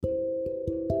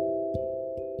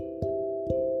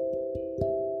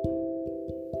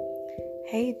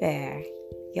Hey there,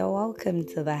 you're welcome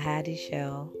to the Hadi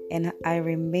Show, and I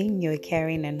remain your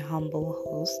caring and humble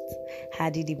host,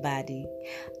 Hadi the Badi.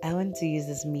 I want to use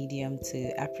this medium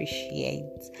to appreciate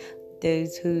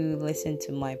those who listened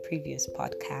to my previous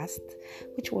podcast,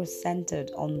 which was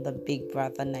centered on the Big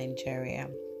Brother Nigeria.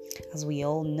 As we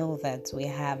all know that we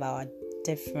have our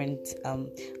different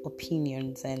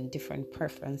opinions and different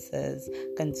preferences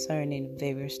concerning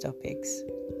various topics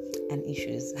and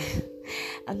issues.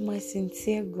 And my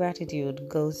sincere gratitude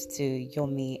goes to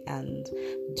Yomi and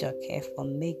Joke for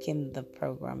making the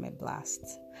program a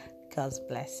blast. God's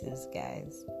blessings,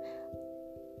 guys.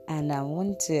 And I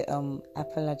want to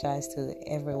apologize to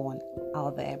everyone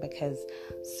out there because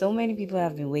so many people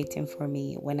have been waiting for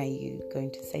me. When are you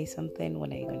going to say something?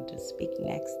 When are you going to speak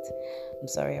next? I'm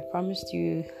sorry, I promised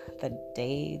you the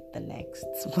day, the next.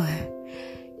 But,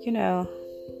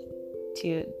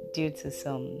 due to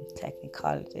some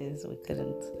technicalities, we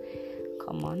couldn't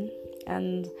come on.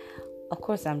 And of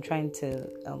course, I'm trying to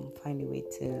find a way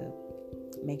to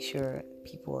make sure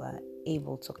people are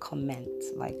able to comment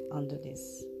like under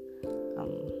this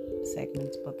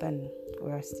segment, but then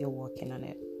we're still working on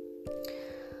it.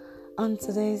 On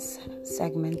today's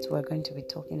segment, we're going to be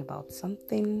talking about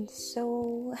something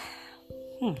so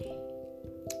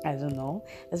I don't know.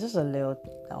 It's just a little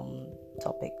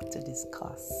topic to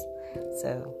discuss.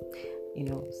 So,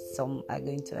 some are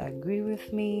going to agree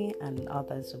with me and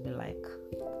others will be like,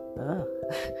 oh,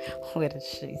 what is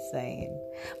she saying?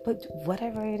 But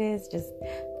whatever it is, just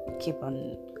keep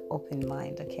an open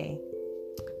mind, okay?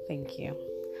 Thank you.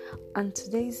 On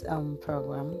today's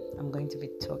program, I'm going to be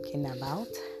talking about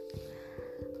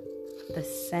the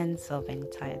sense of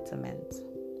entitlement.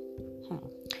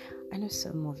 I know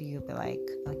some of you will be like,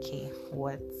 okay,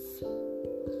 what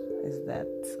is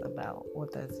that about?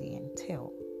 What does it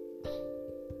entail?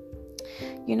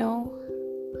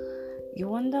 You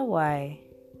wonder why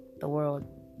the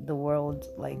world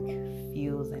like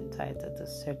feels entitled to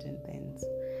certain things.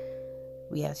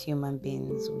 We as human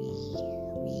beings, we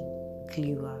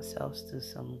glue ourselves to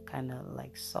some kind of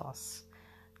like sauce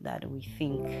that we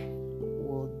think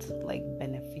would like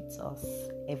benefit us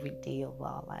every day of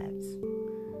our lives.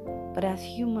 But as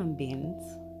human beings,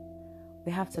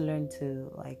 we have to learn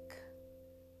to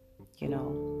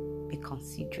be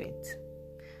considerate.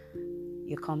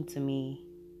 You come to me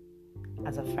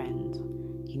as a friend,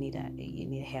 you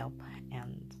need help,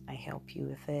 and I help you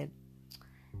with it.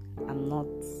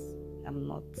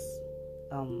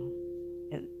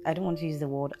 I don't want to use the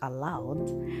word allowed.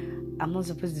 I'm not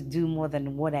supposed to do more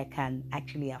than what I can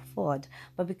actually afford.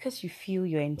 But because you feel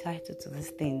you're entitled to this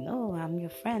thing, oh, I'm your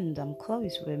friend, I'm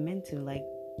close, we're meant to like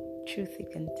chew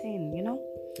thick and thin,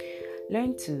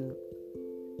 Learn to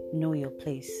know your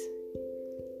place.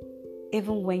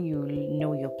 Even when you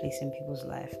know your place in people's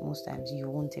life, most times you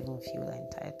won't even feel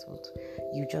entitled.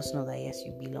 You just know that yes,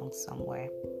 you belong somewhere.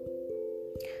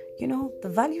 The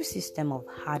value system of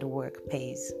hard work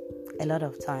pays. A lot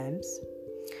of times,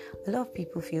 a lot of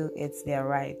people feel it's their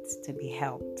right to be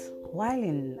helped, while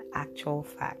in actual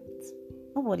fact,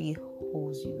 nobody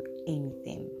owes you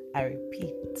anything. I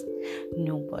repeat,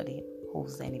 nobody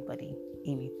owes anybody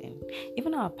anything.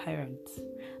 Even our parents,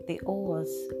 they owe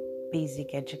us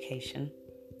basic education.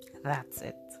 That's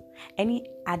it. Any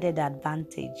added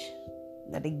advantage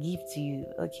that they give to you,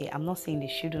 okay, I'm not saying they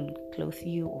shouldn't clothe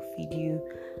you or feed you,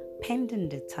 pending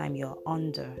the time you're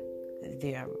under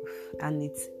their roof, and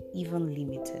it's even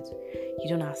limited. You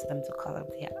don't ask them to cover up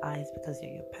their eyes because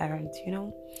you're your parent,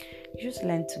 You just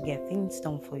learn to get things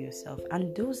done for yourself.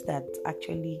 And those that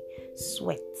actually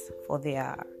sweat for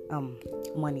their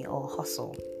money or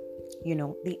hustle,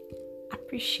 they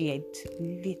appreciate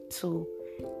little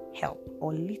help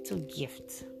or little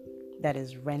gift that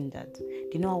is rendered.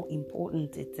 They know how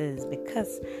important it is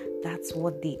because that's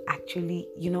what they actually,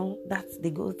 they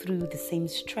go through the same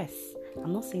stress.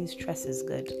 I'm not saying stress is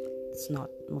good. It's not,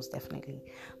 most definitely.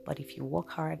 But if you work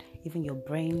hard, even your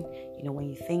brain, when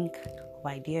you think of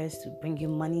ideas to bring you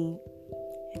money,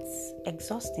 it's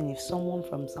exhausting if someone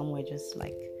from somewhere just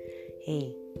like,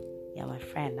 hey, you're my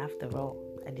friend, after all,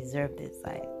 I deserve this.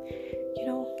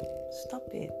 Stop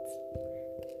it.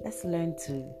 Let's learn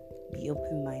to be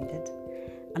open-minded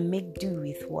and make do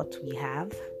with what we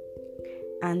have.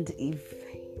 And if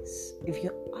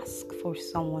you ask for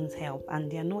someone's help and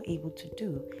they're not able to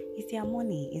do, it's their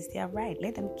money, it's their right.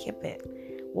 Let them keep it.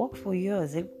 Work for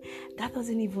yours. If that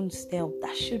doesn't even stir,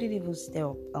 that shouldn't even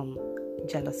stir up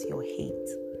jealousy or hate.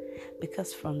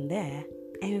 Because from there,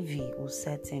 envy will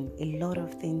set in. A lot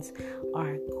of things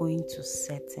are going to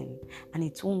set in, and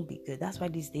it won't be good. That's why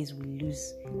these days we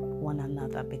lose one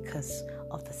another, because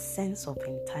of the sense of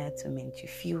entitlement. You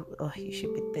feel, oh, you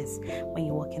should be this. When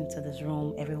you walk into this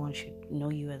room, everyone should know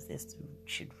you as this,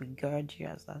 should regard you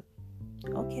as that.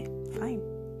 Okay, fine.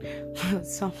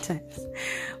 Sometimes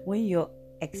when your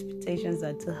expectations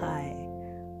are too high,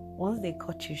 once they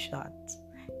cut you short,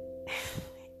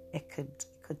 it could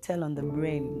tell on the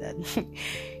brain that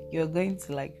you're going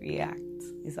to like react.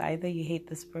 It's either you hate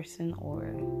this person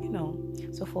or,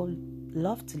 so for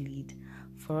love to lead,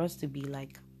 for us to be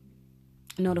like,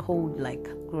 not hold like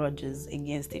grudges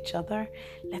against each other,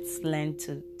 let's learn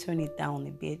to turn it down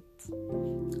a bit.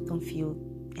 Don't feel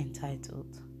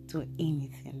entitled to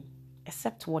anything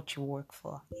except what you work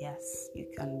for. Yes,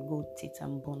 you can go tit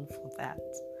and bone for that,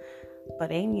 but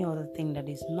any other thing that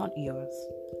is not yours,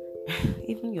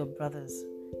 even your brother's,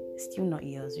 still not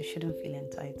yours. You shouldn't feel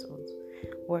entitled.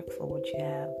 Work for what you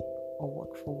have, or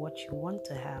work for what you want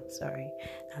to have,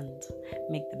 and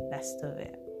make the best of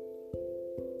it.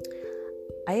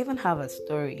 I even have a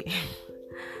story.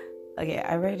 Okay,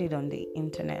 I read it on the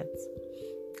internet.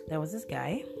 There was this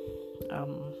guy.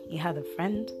 He had a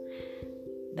friend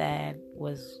that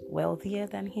was wealthier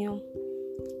than him.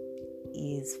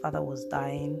 His father was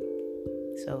dying,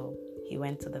 so he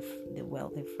went to the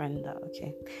wealthy friend that,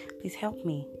 okay, please help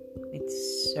me with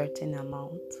certain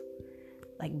amount,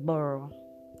 like borrow.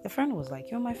 The friend was like,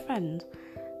 you're my friend,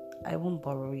 I won't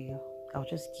borrow you, I'll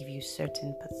just give you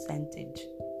certain percentage,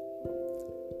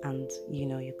 and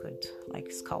you could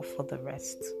like scout for the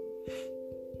rest.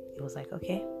 He was like,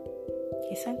 okay.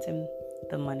 He sent him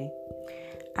the money,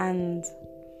 and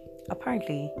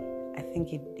apparently I think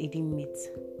he didn't meet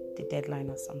the deadline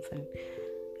or something.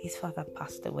 His father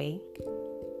passed away.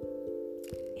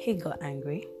 He got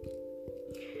angry.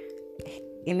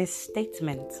 In his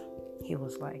statement, he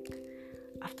was like,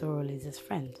 after all, he's his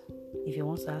friend. If he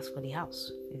wants to ask for the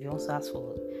house, if he wants to ask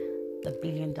for the $1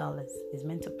 billion, he's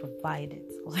meant to provide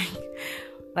it.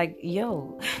 Like,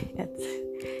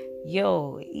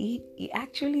 he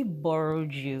actually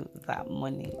borrowed you that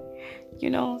money,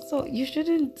 so you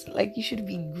should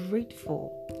be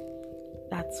grateful.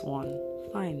 That's one.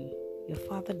 Fine. Your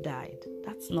father died.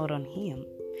 That's not on him.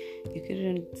 You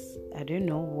couldn't, I don't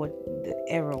know what the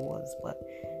error was, but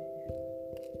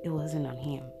it wasn't on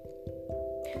him.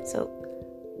 So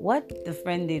what the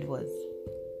friend did was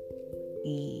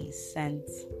he sent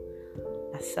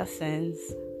assassins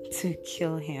to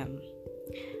kill him.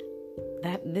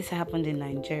 This happened in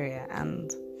Nigeria,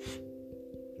 and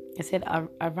it said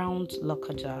around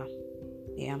Lokoja,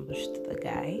 they ambushed the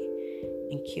guy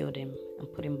and killed him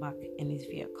and put him back in his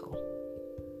vehicle,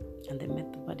 and they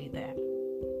met the body there.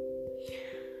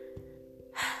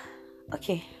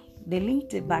 Okay, they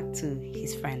linked it back to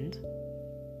his friend.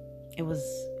 It was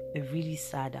a really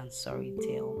sad and sorry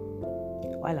tale.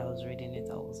 While I was reading it,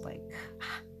 I was like,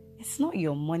 it's not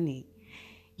your money.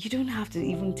 You don't have to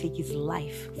even take his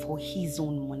life for his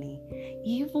own money.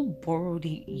 He even borrowed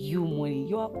you money.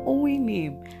 You are owing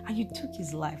him, and you took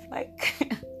his life. Like,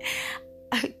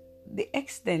 the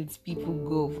extent people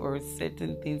go for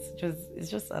certain things, it's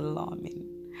just alarming.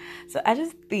 So I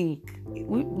just think,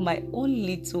 with my own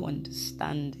little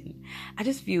understanding, I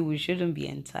just feel we shouldn't be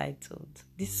entitled.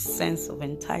 This sense of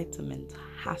entitlement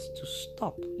has to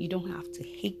stop. You don't have to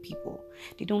hate people.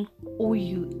 They don't owe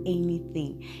you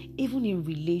anything. Even in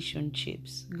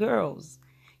relationships, girls,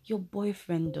 your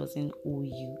boyfriend doesn't owe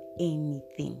you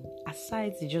anything.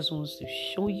 Aside, he just wants to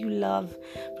show you love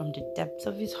from the depths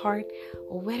of his heart,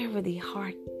 or wherever the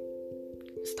heart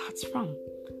starts from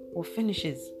or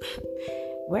finishes.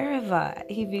 Wherever,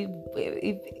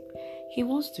 if he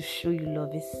wants to show you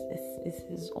love, it's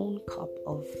his own cup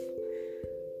of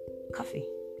coffee.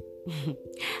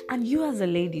 And you as a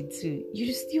lady too,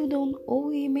 you still don't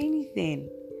owe him anything.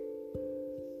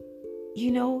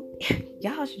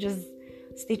 Y'all should just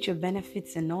state your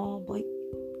benefits and all, but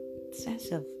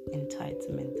sense of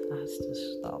entitlement has to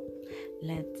stop.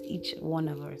 Let each one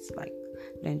of us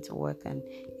learn to work on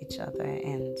each other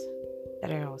and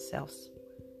better ourselves,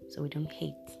 so we don't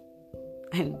hate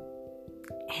and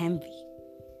envy.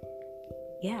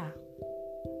 Yeah.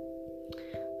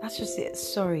 That's just it.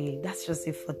 Sorry, that's just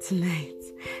it for tonight.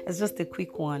 It's just a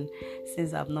quick one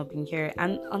since I've not been here,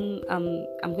 and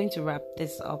I'm going to wrap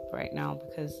this up right now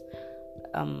because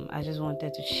I just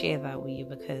wanted to share that with you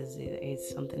because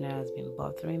it's something that has been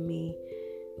bothering me.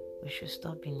 We should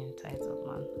stop being entitled,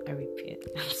 man. I repeat,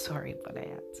 I'm sorry, but I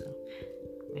had to.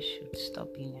 We should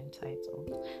stop being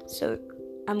entitled. So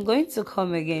I'm going to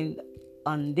come again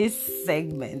on this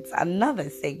segment,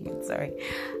 another segment, sorry.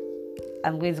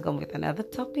 I'm going to come with another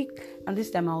topic, and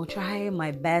this time I'll try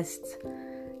my best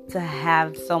to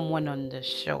have someone on the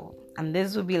show. And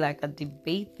this will be like a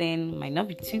debate thing. Might not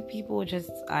be two people, just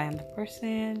I and the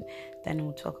person. Then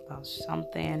we'll talk about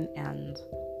something, and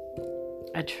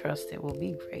I trust it will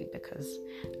be great because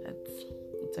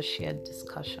it's a shared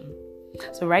discussion.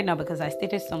 So right now, because I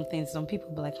stated something, some people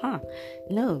will be like,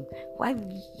 no, why?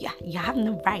 Yeah, you have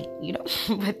no right,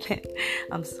 But then,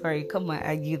 I'm sorry, come and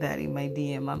argue that in my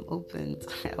DM. I'm open.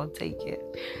 I'll take it.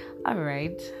 All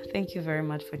right. Thank you very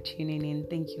much for tuning in.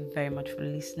 Thank you very much for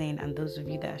listening. And those of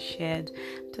you that shared,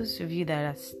 those of you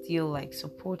that are still like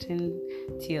supporting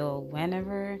till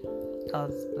whenever,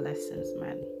 God's blessings,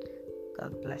 man.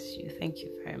 God bless you. Thank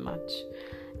you very much.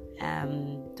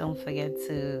 Don't forget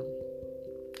to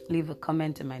leave a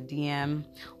comment in my DM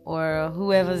or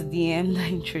whoever's DM that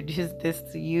introduced this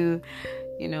to you,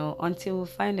 until we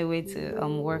find a way to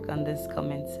work on this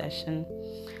comment session.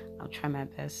 I'll try my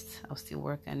best. I'll still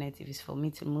work on it. If it's for me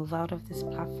to move out of this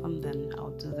platform, then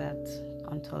I'll do that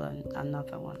until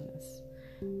another one is.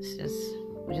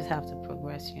 We just have to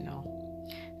progress,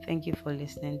 Thank you for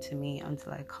listening to me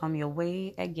until I come your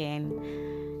way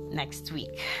again next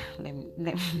week. Let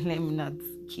me not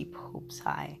keep hopes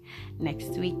high.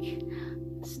 Next week,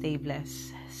 stay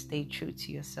blessed. Stay true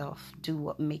to yourself. Do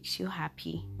what makes you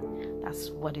happy.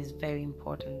 That's what is very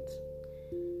important.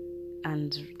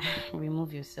 And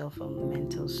remove yourself from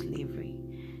mental slavery.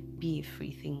 Be a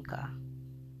free thinker.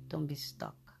 Don't be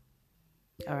stuck.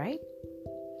 All right?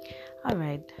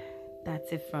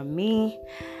 That's it from me.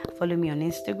 Follow me on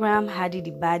Instagram, Hadi the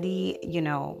Baddie.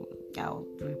 I'll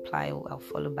reply. I'll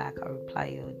follow back. I'll reply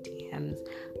your DMs.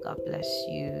 God bless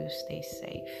you. Stay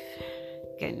safe.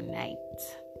 Good night.